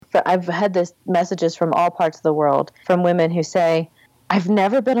I've had this messages from all parts of the world from women who say, I've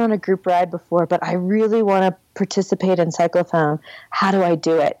never been on a group ride before, but I really want to participate in CycloFemme. How do I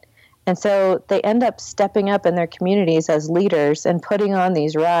do it? And so they end up stepping up in their communities as leaders and putting on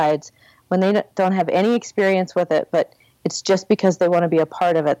these rides when they don't have any experience with it, but it's just because they want to be a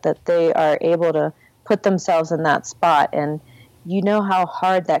part of it that they are able to put themselves in that spot. And you know how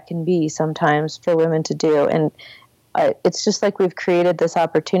hard that can be sometimes for women to do. And it's just like we've created this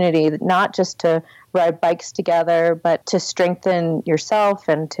opportunity, not just to ride bikes together, but to strengthen yourself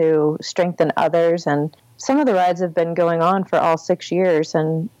and to strengthen others. And some of the rides have been going on for all 6 years,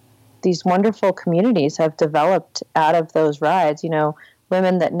 and these wonderful communities have developed out of those rides. You know,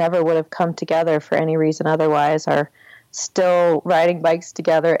 women that never would have come together for any reason otherwise are still riding bikes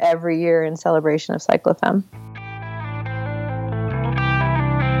together every year in celebration of CycloFemme.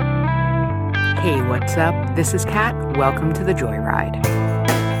 Hey, what's up? This is Kat. Welcome to the Joyride.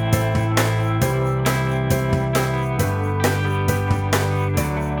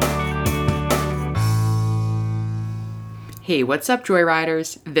 Hey, what's up,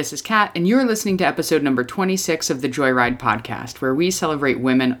 Joyriders? This is Kat, and you're listening to episode number 26 of the Joyride podcast, where we celebrate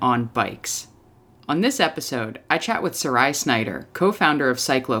women on bikes. On this episode, I chat with Sarai Snyder, co-founder of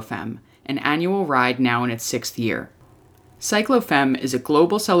CycloFemme, an annual ride now in its 6th year. CycloFemme is a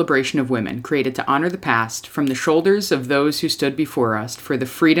global celebration of women created to honor the past from the shoulders of those who stood before us for the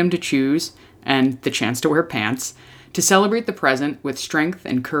freedom to choose and the chance to wear pants, to celebrate the present with strength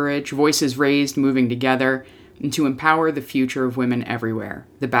and courage, voices raised, moving together, and to empower the future of women everywhere,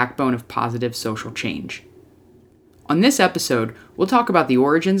 the backbone of positive social change. On this episode, we'll talk about the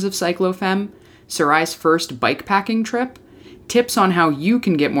origins of CycloFemme, Sarai's first bikepacking trip, tips on how you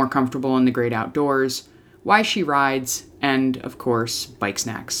can get more comfortable in the great outdoors, why she rides, and, of course, bike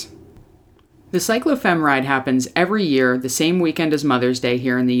snacks. The CycloFemme ride happens every year, the same weekend as Mother's Day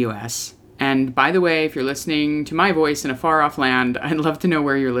here in the US. And by the way, if you're listening to my voice in a far-off land, I'd love to know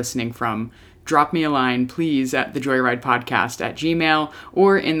where you're listening from. Drop me a line, please, at thejoyridepodcast@gmail.com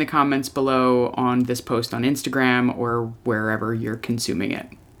or in the comments below on this post on Instagram or wherever you're consuming it.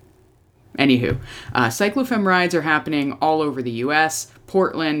 Anywho, CycloFemme rides are happening all over the US,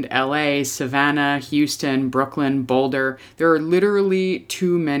 Portland, LA, Savannah, Houston, Brooklyn, Boulder. There are literally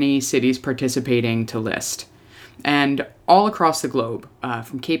too many cities participating to list. And all across the globe,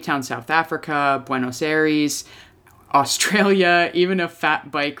 from Cape Town, South Africa, Buenos Aires, Australia, even a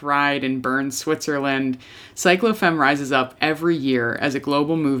fat bike ride in Bern, Switzerland, CycloFemme rises up every year as a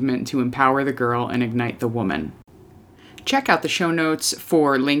global movement to empower the girl and ignite the woman. Check out the show notes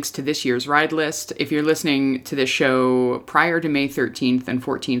for links to this year's ride list. If you're listening to this show prior to May 13th and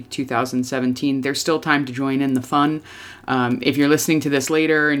 14th, 2017, there's still time to join in the fun. If you're listening to this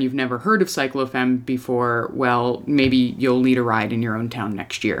later and you've never heard of CycloFemme before, well, maybe you'll lead a ride in your own town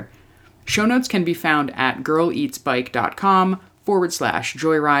next year. Show notes can be found at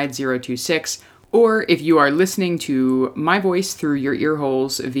girleatsbike.com/joyride026, or if you are listening to my voice through your ear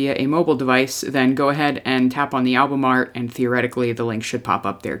holes via a mobile device, then go ahead and tap on the album art, and theoretically the link should pop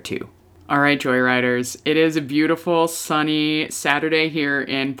up there too. All right, Joyriders, it is a beautiful, sunny Saturday here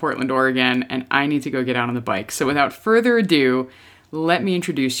in Portland, Oregon, and I need to go get out on the bike. So without further ado, let me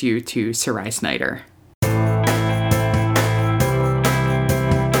introduce you to Sarai Snyder.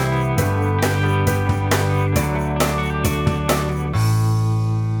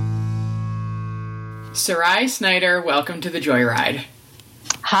 Sarai Snyder, welcome to the Joyride.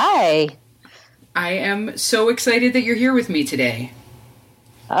 Hi. I am so excited that you're here with me today.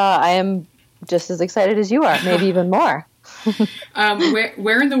 I am just as excited as you are, maybe even more.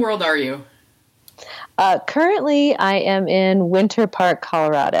 Where in the world are you? Currently, I am in Winter Park,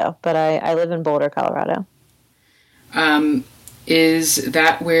 Colorado, but I live in Boulder, Colorado. Is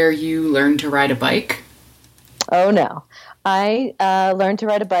that where you learned to ride a bike? Oh, no. I learned to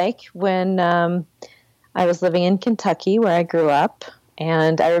ride a bike when I was living in Kentucky, where I grew up,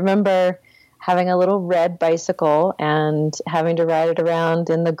 and I remember having a little red bicycle and having to ride it around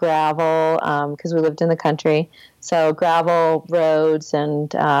in the gravel because we lived in the country. So gravel roads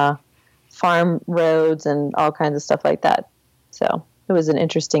and farm roads and all kinds of stuff like that. So it was an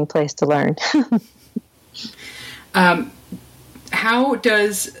interesting place to learn. How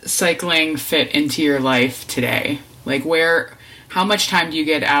does cycling fit into your life today? Like how much time do you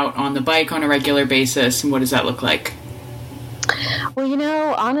get out on the bike on a regular basis, and what does that look like?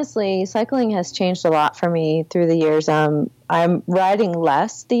 Well, honestly, cycling has changed a lot for me through the years. I'm riding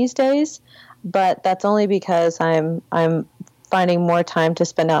less these days, but that's only because I'm finding more time to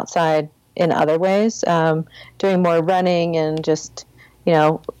spend outside in other ways, doing more running and just,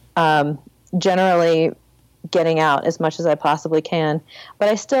 generally getting out as much as I possibly can. But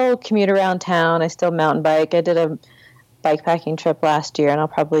I still commute around town. I still mountain bike. I did a bikepacking trip last year, and I'll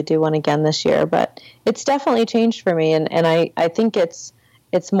probably do one again this year. But it's definitely changed for me, and I think it's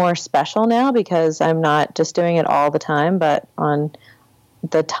more special now because I'm not just doing it all the time, but on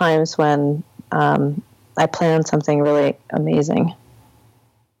the times when I plan something really amazing.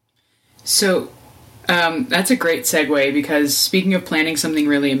 So that's a great segue, because speaking of planning something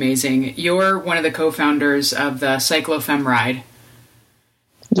really amazing, you're one of the co-founders of the CycloFemme ride.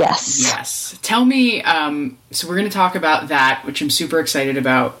 Yes. Yes. Tell me, so we're going to talk about that, which I'm super excited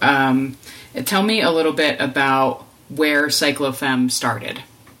about. Tell me a little bit about where CycloFemme started.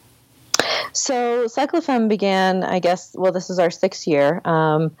 So CycloFemme began, I guess, well, this is our 6th year.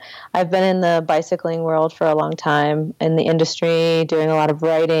 I've been in the bicycling world for a long time, in the industry, doing a lot of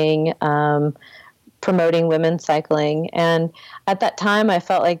writing, promoting women's cycling. And at that time, I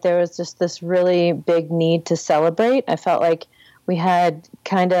felt like there was just this really big need to celebrate. I felt like we had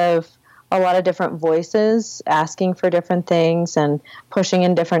kind of a lot of different voices asking for different things and pushing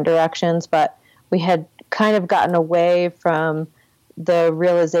in different directions, but we had kind of gotten away from the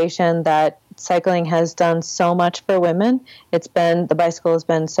realization that cycling has done so much for women. The bicycle has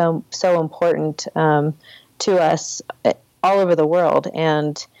been so important to us all over the world,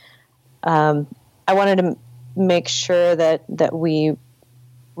 and I wanted to make sure that we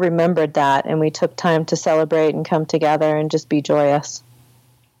remembered that, and we took time to celebrate and come together and just be joyous.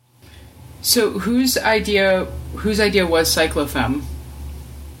 So whose idea was CycloFemme?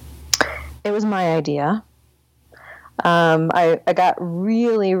 It was my idea. I got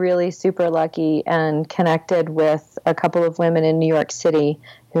really, really super lucky and connected with a couple of women in New York City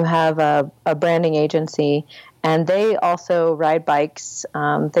who have a branding agency, and they also ride bikes.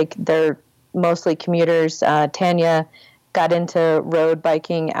 They're mostly commuters. Tanya got into road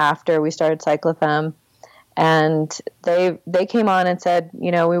biking after we started CycloFemme, and they came on and said,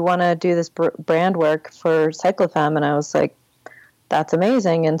 we want to do this brand work for CycloFemme, and I was like, that's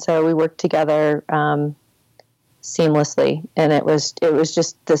amazing. And so we worked together seamlessly, and it was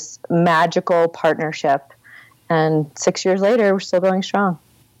just this magical partnership, and 6 years later we're still going strong.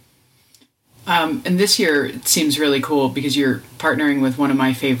 And this year it seems really cool because you're partnering with one of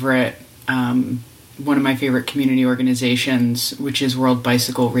my favorite community organizations, which is World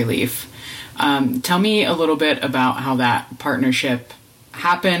Bicycle Relief. Tell me a little bit about how that partnership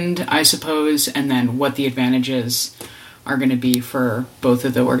happened, I suppose, and then what the advantages are going to be for both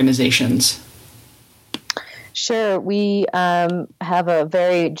of the organizations. Sure. We have a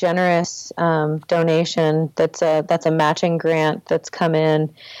very generous donation that's a matching grant that's come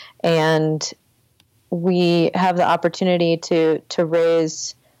in, and we have the opportunity to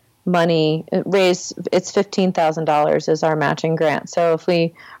raise money. It's $15,000 is our matching grant. So if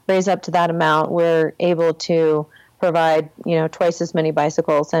we raise up to that amount, we're able to provide twice as many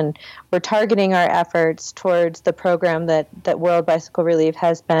bicycles, and we're targeting our efforts towards the program that World Bicycle Relief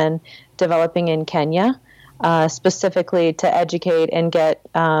has been developing in Kenya, specifically to educate and get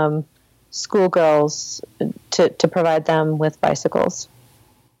schoolgirls to provide them with bicycles.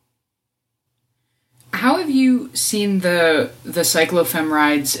 How have you seen the CycloFemme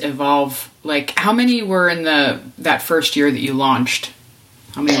rides evolve? Like, how many were in that first year that you launched?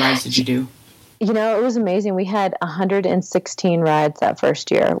 How many rides did you do? It was amazing. We had 116 rides that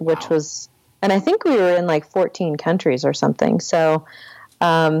first year, which was, and I think we were in like 14 countries or something. So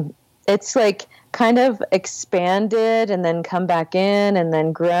it's like kind of expanded and then come back in and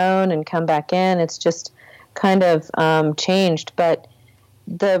then grown and come back in. It's just kind of changed. But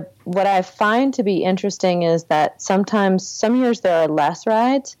what I find to be interesting is that sometimes some years there are less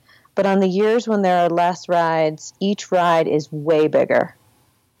rides, but on the years when there are less rides, each ride is way bigger.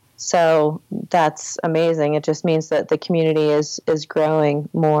 So that's amazing. It just means that the community is growing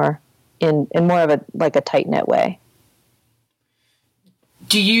more in more of a tight-knit way.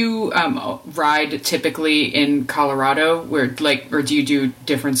 Do you ride typically in Colorado, or do you do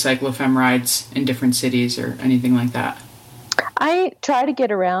different CycloFemme rides in different cities or anything like that? I try to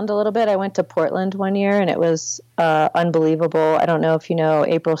get around a little bit. I went to Portland one year, and it was unbelievable. I don't know if you know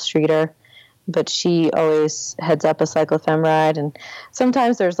April Streeter, but she always heads up a CycloFemme ride, and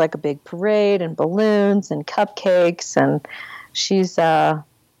sometimes there's like a big parade and balloons and cupcakes, and she's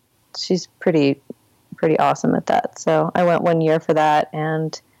pretty awesome at that. So I went one year for that,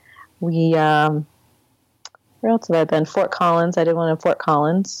 and we where else have I been? Fort Collins. I did one in Fort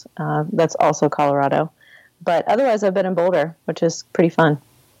Collins. That's also Colorado. But otherwise, I've been in Boulder, which is pretty fun.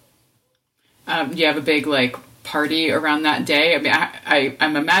 Do you have a big party around that day? I mean,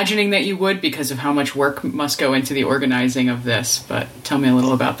 I'm imagining that you would, because of how much work must go into the organizing of this. But tell me a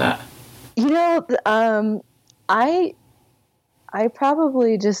little about that. I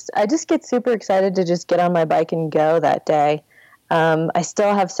probably I just get super excited to just get on my bike and go that day. I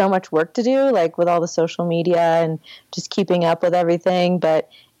still have so much work to do, like with all the social media and just keeping up with everything.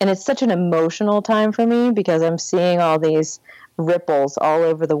 And it's such an emotional time for me because I'm seeing all these ripples all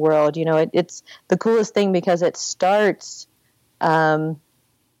over the world. You know, it's the coolest thing because it starts, you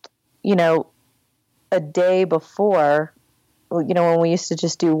know, a day before, you know, when we used to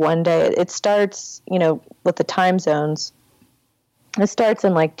just do one day. It starts, you know, with the time zones. It starts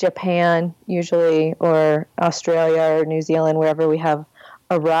in like Japan usually, or Australia or New Zealand, wherever we have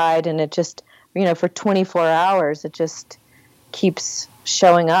a ride. And it just, you know, for 24 hours, it just keeps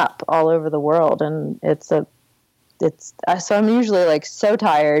showing up all over the world. And so I'm usually like so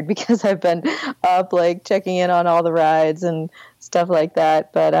tired because I've been up like checking in on all the rides and stuff like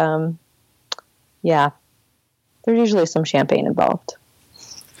that. But yeah, there's usually some champagne involved.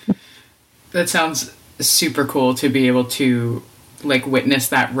 That sounds super cool to be able to like witness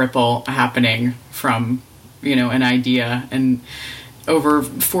that ripple happening from, you know, an idea and over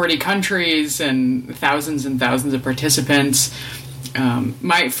 40 countries and thousands of participants.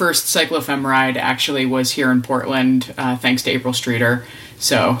 My first CycloFemme ride actually was here in Portland, thanks to April Streeter.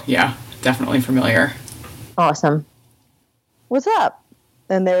 So yeah, definitely familiar. Awesome. What's up?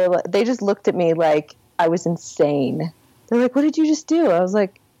 And they just looked at me like I was insane. They're like, what did you just do? I was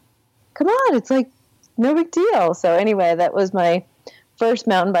like, come on, it's like no big deal. So anyway, that was my first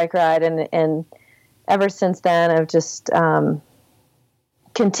mountain bike ride. And ever since then, I've just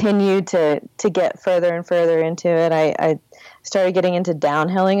continued to get further and further into it. I started getting into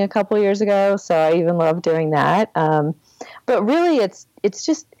downhilling a couple years ago, so I even love doing that. But really, it's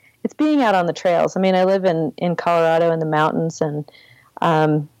being out on the trails. I mean, I live in Colorado in the mountains, and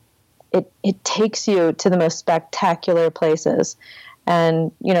it takes you to the most spectacular places.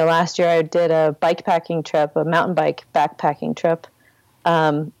 And, you know, last year I did a bikepacking trip, a mountain bike backpacking trip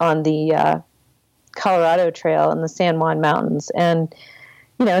on the Colorado Trail in the San Juan Mountains. And,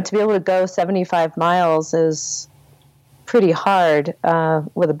 you know, to be able to go 75 miles is pretty hard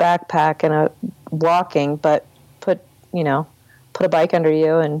with a backpack and a walking, but put a bike under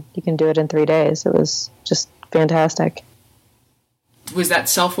you and you can do it in 3 days. It was just fantastic. Was that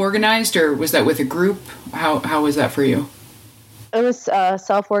self-organized or was that with a group? How was that for you? It was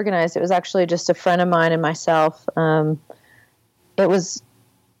self-organized. It was actually just a friend of mine and myself. It was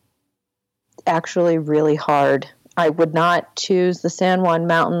actually really hard. I would not choose the San Juan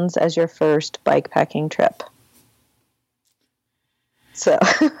Mountains as your first bikepacking trip. So,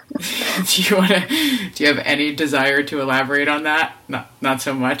 do you have any desire to elaborate on that? Not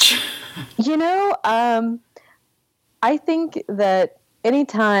so much. You know, I think that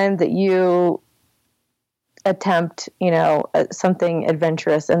anytime that you attempt, you know, something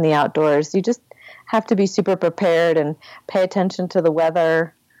adventurous in the outdoors, you just have to be super prepared and pay attention to the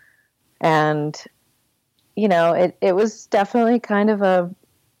weather. And, you know, it was definitely kind of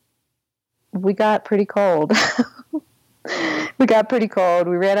we got pretty cold. We got pretty cold.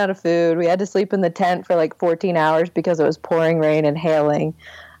 We ran out of food. We had to sleep in the tent for like 14 hours because it was pouring rain and hailing.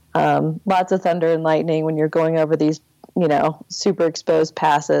 Lots of thunder and lightning when you're going over these, you know, super exposed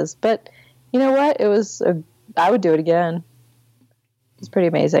passes. But you know what? I would do it again. It's pretty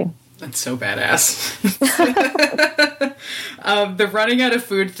amazing. That's so badass. The running out of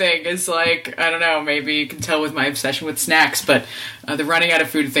food thing is like, I don't know, maybe you can tell with my obsession with snacks, but the running out of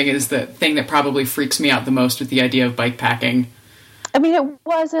food thing is the thing that probably freaks me out the most with the idea of bike packing. I mean, it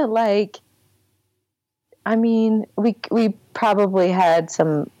wasn't like, I mean, we probably had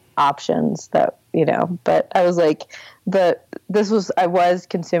some options that, you know, but I was like, I was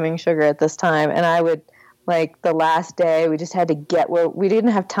consuming sugar at this time, and I would, like, the last day we just had to we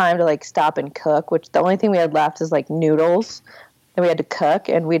didn't have time to like stop and cook, which the only thing we had left is like noodles that we had to cook,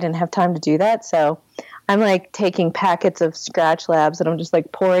 and we didn't have time to do that. So I'm like taking packets of Scratch Labs and I'm just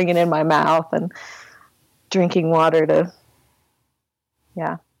like pouring it in my mouth and drinking water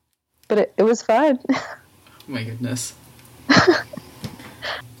yeah. But it was fun. Oh my goodness.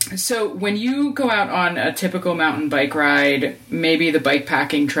 So when you go out on a typical mountain bike ride, maybe the bike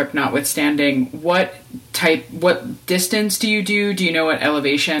packing trip notwithstanding, what distance do you do? Do you know what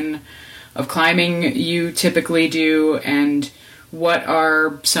elevation of climbing you typically do? And what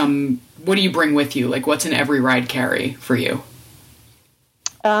do you bring with you? Like, what's in every ride carry for you?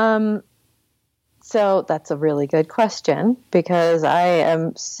 So that's a really good question, because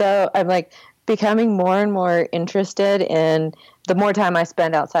I'm like becoming more and more interested in the more time I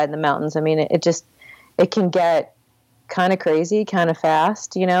spend outside in the mountains. I mean, it can get kind of crazy, kind of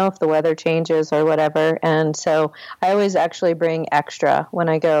fast, if the weather changes or whatever. And so I always actually bring extra when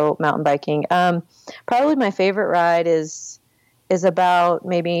I go mountain biking. Probably my favorite ride is about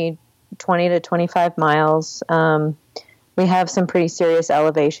maybe 20 to 25 miles. We have some pretty serious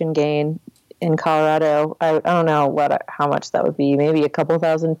elevation gain in Colorado. I don't know how much that would be. Maybe a couple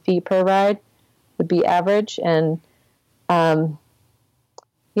thousand feet per ride would be average. And,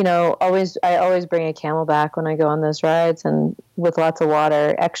 I always bring a Camelback when I go on those rides, and with lots of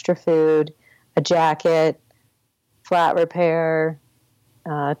water, extra food, a jacket, flat repair,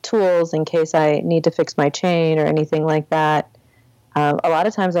 tools in case I need to fix my chain or anything like that. A lot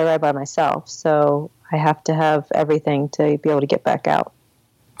of times I ride by myself, so I have to have everything to be able to get back out.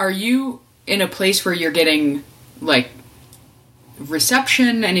 Are you in a place where you're getting, like,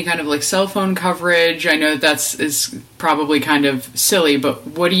 reception, any kind of, like, cell phone coverage? I know is probably kind of silly, but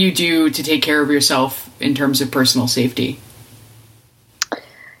what do you do to take care of yourself in terms of personal safety?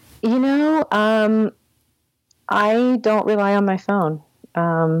 I don't rely on my phone.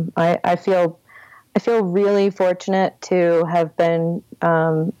 I feel really fortunate to have been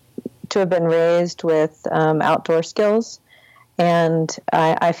raised with outdoor skills, and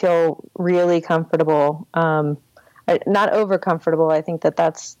I feel really comfortable. Not over comfortable. I think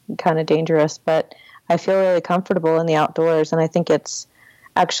that's kind of dangerous, but I feel really comfortable in the outdoors, and I think it's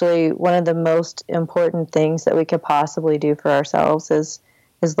actually one of the most important things that we could possibly do for ourselves is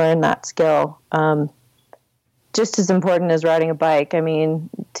learn that skill. Just as important as riding a bike. I mean,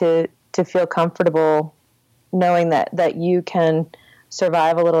 to feel comfortable knowing that you can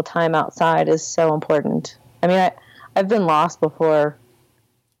survive a little time outside is so important. I mean, I've been lost before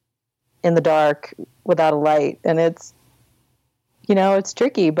in the dark without a light, and it's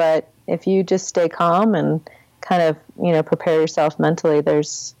tricky, but if you just stay calm and kind of, prepare yourself mentally,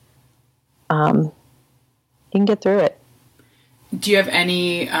 there's, you can get through it. Do you have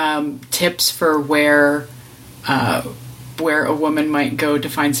any tips for where a woman might go to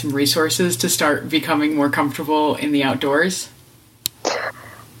find some resources to start becoming more comfortable in the outdoors?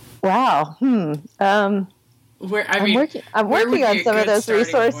 Wow. I'm working on some of those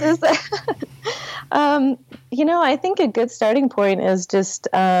resources. I think a good starting point is just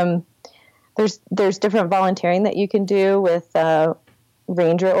there's different volunteering that you can do with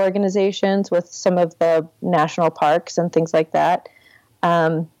ranger organizations, with some of the national parks and things like that.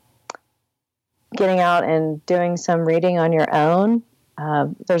 Getting out and doing some reading on your own.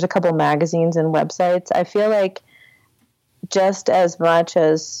 There's a couple magazines and websites. I feel like just as much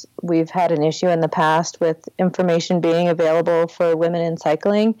as we've had an issue in the past with information being available for women in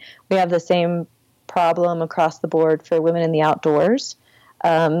cycling, we have the same problem across the board for women in the outdoors.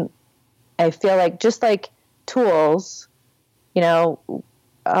 I feel like just like tools, a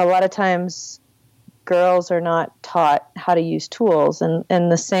lot of times girls are not taught how to use tools. And in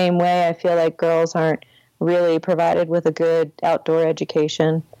the same way, I feel like girls aren't really provided with a good outdoor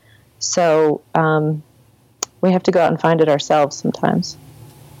education. So we have to go out and find it ourselves sometimes.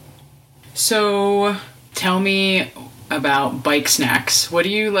 So tell me about bike snacks. What do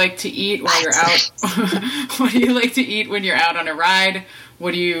you like to eat while you're out? What do you like to eat when you're out on a ride?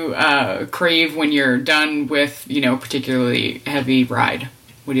 What do you crave when you're done with, particularly heavy ride?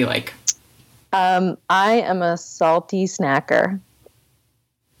 What do you like? I am a salty snacker,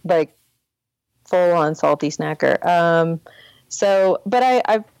 like full on salty snacker. But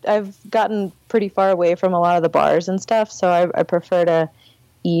I've gotten pretty far away from a lot of the bars and stuff. So I prefer to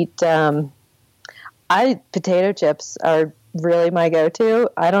eat, potato chips are really my go-to.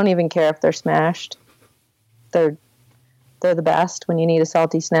 I don't even care if they're smashed. They're the best when you need a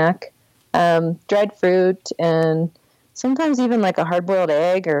salty snack. Dried fruit and sometimes even like a hard-boiled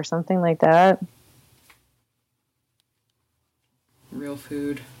egg or something like that. Real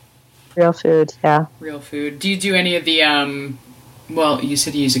food, yeah. Real food. Do you do any of the, well, you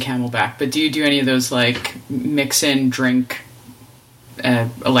said you use a Camelback, but do you do any of those, like, mix-in drink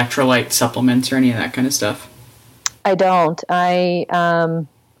electrolyte supplements or any of that kind of stuff? I don't. I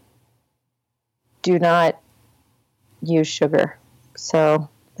do not use sugar. So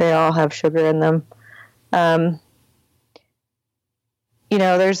they all have sugar in them.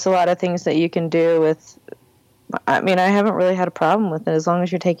 There's a lot of things that you can do with, I haven't really had a problem with it. As long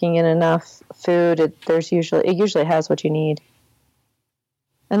as you're taking in enough food, it usually has what you need.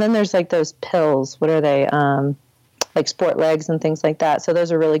 And then there's like those pills. What are they? Like Sport Legs and things like that. So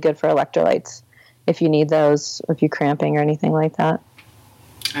those are really good for electrolytes if you need those, if you're cramping or anything like that.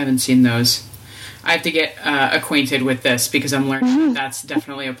 I haven't seen those. I have to get acquainted with this because I'm learning that's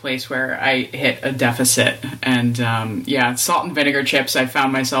definitely a place where I hit a deficit. And salt and vinegar chips, I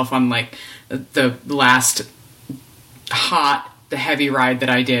found myself on like the last hot, the heavy ride that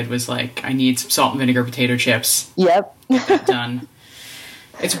I did was like, I need some salt and vinegar potato chips. Yep. Get that done.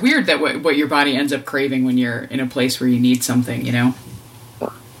 It's weird that what your body ends up craving when you're in a place where you need something, you know?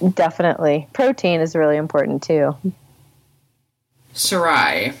 Definitely. Protein is really important too.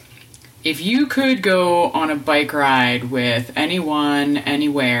 Sarai, if you could go on a bike ride with anyone,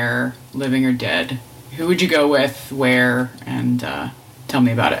 anywhere, living or dead, who would you go with, where, and tell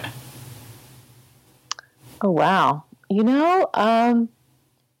me about it. Oh, wow. You know, I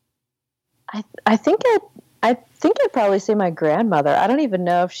think I'd probably say my grandmother. I don't even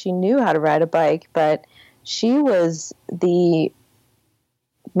know if she knew how to ride a bike, but she was the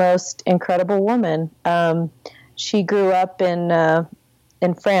most incredible woman. She grew up in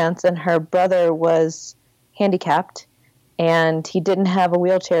France, and her brother was handicapped, and he didn't have a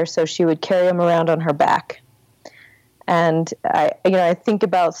wheelchair, so she would carry him around on her back. And I think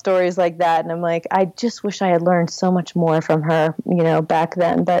about stories like that, and I'm like, I just wish I had learned so much more from her, back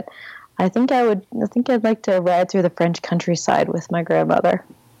then. But I think I'd like to ride through the French countryside with my grandmother.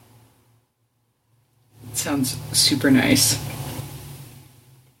 Sounds super nice.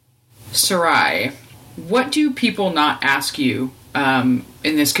 Sarai, what do people not ask you? And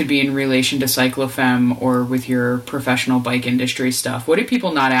this could be in relation to CycloFemme or with your professional bike industry stuff. What do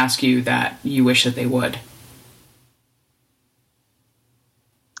people not ask you that you wish that they would?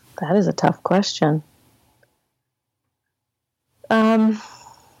 That is a tough question. I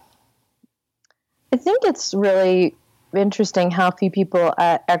think it's really interesting how few people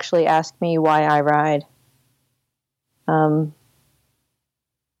actually ask me why I ride. A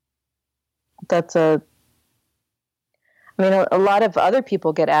lot of other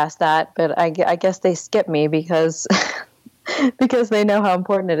people get asked that, but I guess they skip me because because they know how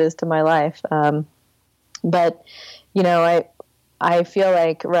important it is to my life. But I feel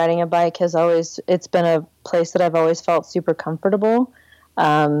like riding a bike it's been a place that I've always felt super comfortable.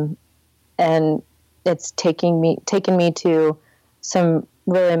 And it's taken me to some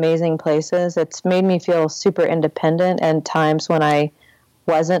really amazing places. It's made me feel super independent and times when I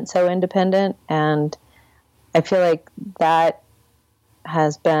wasn't so independent. And I feel like that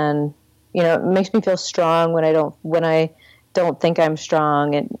has been, it makes me feel strong when I don't think I'm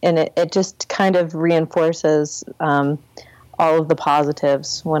strong. And it just kind of reinforces, all of the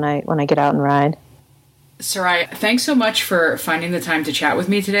positives when I get out and ride. Sarai, thanks so much for finding the time to chat with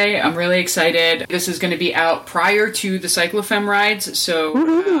me today. I'm really excited. This is going to be out prior to the CycloFemme rides,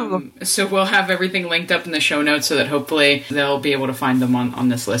 so so we'll have everything linked up in the show notes so that hopefully they'll be able to find them on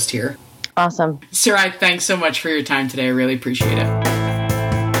this list here. Awesome. Sarai, thanks so much for your time today. I really appreciate it.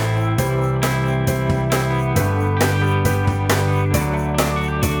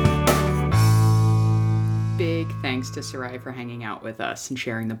 Thanks to Sarai for hanging out with us and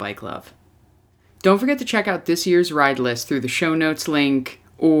sharing the bike love. Don't forget to check out this year's ride list through the show notes link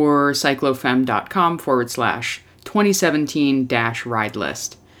or cyclofemme.com/2017-ride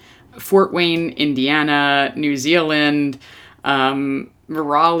list. Fort Wayne, Indiana, New Zealand,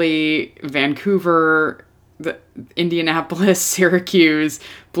 Raleigh, Vancouver, Indianapolis, Syracuse,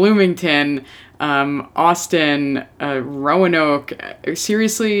 Bloomington, Austin, Roanoke.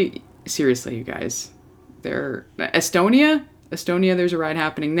 Seriously, you guys. Estonia, there's a ride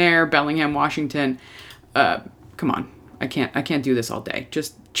happening there. Bellingham, Washington. Come on. I can't do this all day.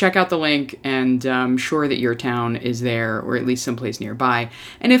 Just check out the link, and I'm sure that your town is there, or at least someplace nearby.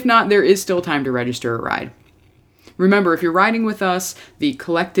 And if not, there is still time to register a ride. Remember, if you're riding with us, the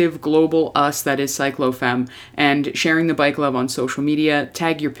collective global us that is CycloFemme, and sharing the bike love on social media,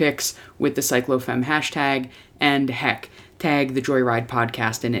 tag your pics with the CycloFemme hashtag, and heck, tag the Joyride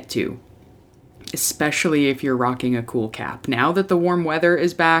podcast in it too. Especially if you're rocking a cool cap. Now that the warm weather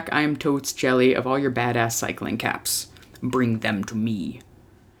is back, I am totes jelly of all your badass cycling caps. Bring them to me.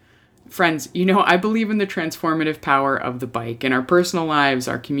 Friends, I believe in the transformative power of the bike in our personal lives,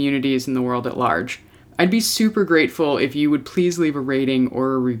 our communities, and the world at large. I'd be super grateful if you would please leave a rating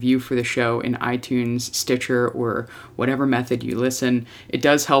or a review for the show in iTunes, Stitcher, or whatever method you listen. It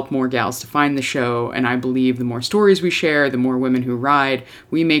does help more gals to find the show, and I believe the more stories we share, the more women who ride,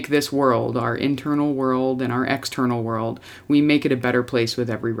 we make this world, our internal world and our external world, we make it a better place with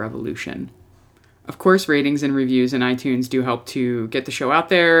every revolution. Of course, ratings and reviews in iTunes do help to get the show out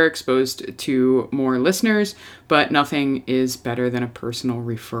there, exposed to more listeners, but nothing is better than a personal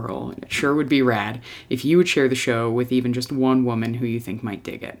referral. It sure would be rad if you would share the show with even just one woman who you think might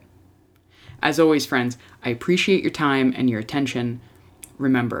dig it. As always, friends, I appreciate your time and your attention.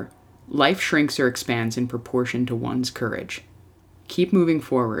 Remember, life shrinks or expands in proportion to one's courage. Keep moving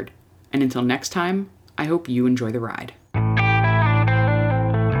forward, and until next time, I hope you enjoy the ride.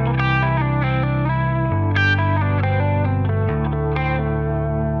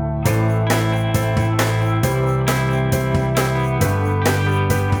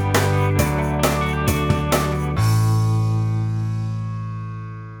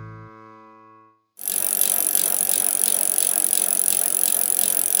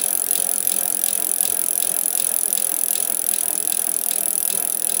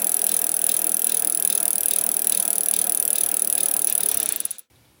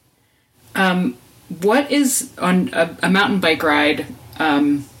 What is on a mountain bike ride?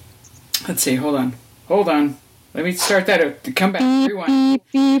 Let's see. Hold on. Let me start that. Come back. Beep, Rewind.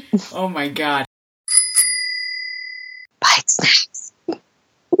 beep, beep. Oh my God.